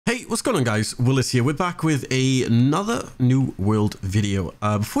Hey, what's going on, guys? Willis here. We're back with another New World video.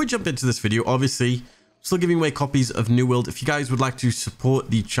 Before we jump into this video, obviously, still giving away copies of New World. If you guys would like to support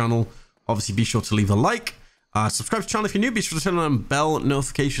the channel, obviously be sure to leave a like. Subscribe to the channel if you're new. Be sure to turn on bell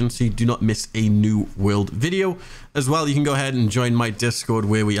notifications so you do not miss a New World video. As well, you can go ahead and join my Discord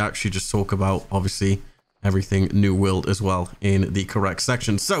where we actually just talk about, obviously, everything New World as well in the correct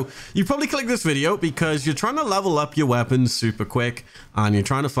section. So you probably clicked this video because you're trying to level up your weapons super quick and you're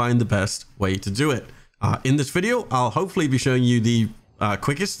trying to find the best way to do it. In this video, I'll hopefully be showing you the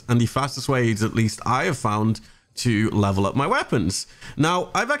quickest and the fastest ways, at least I have found, to level up my weapons. Now,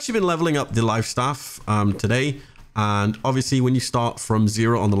 I've actually been leveling up the life staff today, and obviously when you start from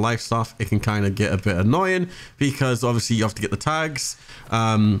 0 on the life staff, it can kind of get a bit annoying because obviously you have to get the tags.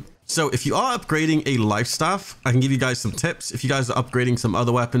 So if you are upgrading a life staff, I can give you guys some tips. If you guys are upgrading some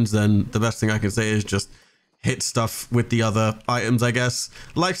other weapons, then the best thing I can say is just hit stuff with the other items, I guess.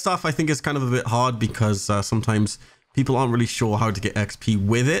 Life staff, I think, is kind of a bit hard because sometimes people aren't really sure how to get XP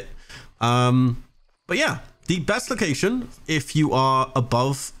with it. But yeah, the best location, if you are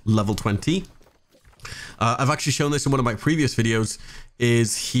above level 20, I've actually shown this in one of my previous videos,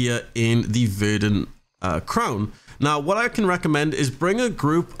 is here in the Verdant Crown. Now, what I can recommend is bring a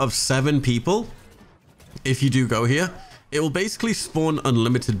group of 7 people. If you do go here, it will basically spawn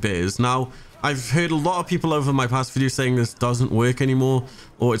unlimited bears. Now, I've heard a lot of people over my past videos saying this doesn't work anymore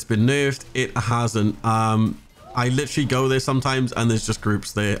or it's been nerfed. It hasn't. I literally go there sometimes and there's just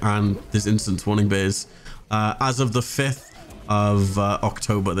groups there and there's instant spawning bears. As of the 5th of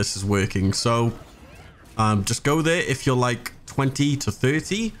October, this is working. So just go there if you're like 20 to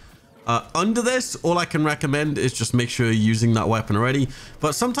 30. Under this, all I can recommend is just make sure you're using that weapon already.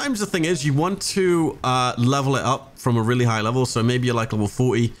 But sometimes the thing is you want to level it up from a really high level. So maybe you're like level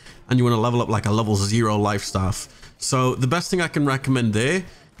 40 and you want to level up like a level 0 life staff. So the best thing I can recommend there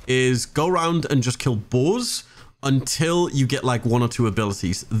is go around and just kill boars until you get like 1 or 2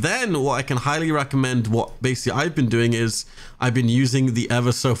 abilities. Then what I can highly recommend, what basically I've been doing, is I've been using the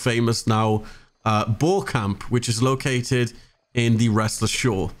ever so famous now boar camp, which is located in the Restless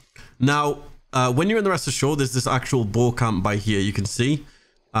Shore. Now, when you're in the Restless Shore, there's this actual boar camp by here. You can see,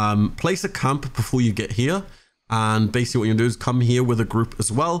 place a camp before you get here. And basically what you do is come here with a group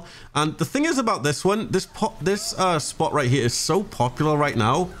as well. And the thing is about this one, this spot right here is so popular right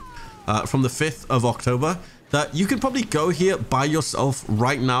now, from the 5th of October, that you can probably go here by yourself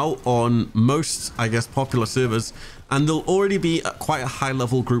right now on most, I guess, popular servers. And there'll already be quite a high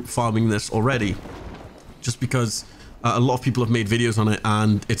level group farming this already. Just because a lot of people have made videos on it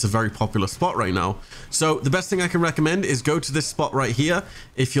and it's a very popular spot right now. So the best thing I can recommend is go to this spot right here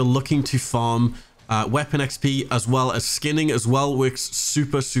if you're looking to farm weapon XP, as well as skinning as well. Works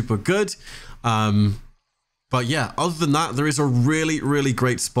super good. But yeah, other than that, there is a really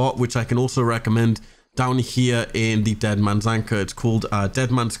great spot which I can also recommend down here in the Dead Man's Anchor. It's called Dead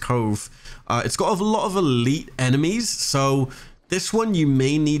Man's Cove. It's got a lot of elite enemies, so this one you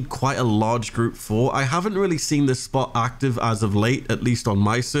may need quite a large group for. I haven't really seen this spot active as of late, at least on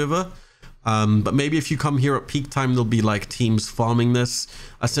my server. But maybe if you come here at peak time, there'll be like teams farming this.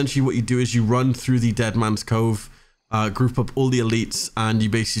 Essentially what you do is you run through the Dead Man's Cove, group up all the elites, and you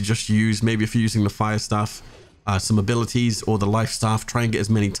basically just use, maybe if you're using the fire staff, some abilities or the life staff, try and get as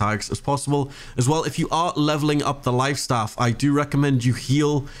many tags as possible. As well, if you are leveling up the life staff, I do recommend you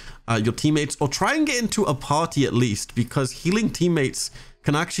heal your teammates, or try and get into a party at least, because healing teammates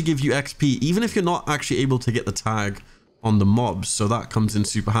can actually give you XP even if you're not actually able to get the tag on the mobs. So that comes in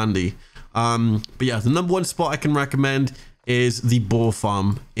super handy. But yeah, the #1 spot I can recommend is the boar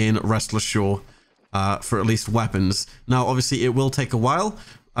farm in Restless Shore, for at least weapons. Now obviously it will take a while.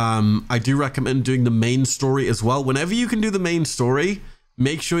 I do recommend doing the main story as well. Whenever you can do the main story,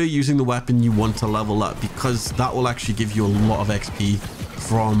 make sure you're using the weapon you want to level up, because that will actually give you a lot of XP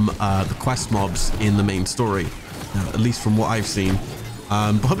from the quest mobs in the main story, at least from what I've seen.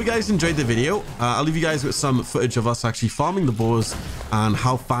 But hope you guys enjoyed the video. I'll leave you guys with some footage of us actually farming the boars and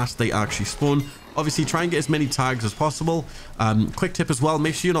how fast they actually spawn. Obviously, try and get as many tags as possible. Quick tip as well,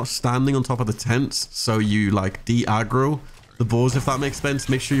 make sure you're not standing on top of the tents, so you like de-aggro the boars, if that makes sense.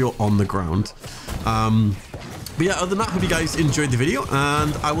 Make sure you're on the ground. But yeah, other than that, hope you guys enjoyed the video,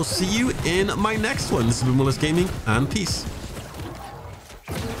 and I will see you in my next one. This has been Willis Gaming, and peace.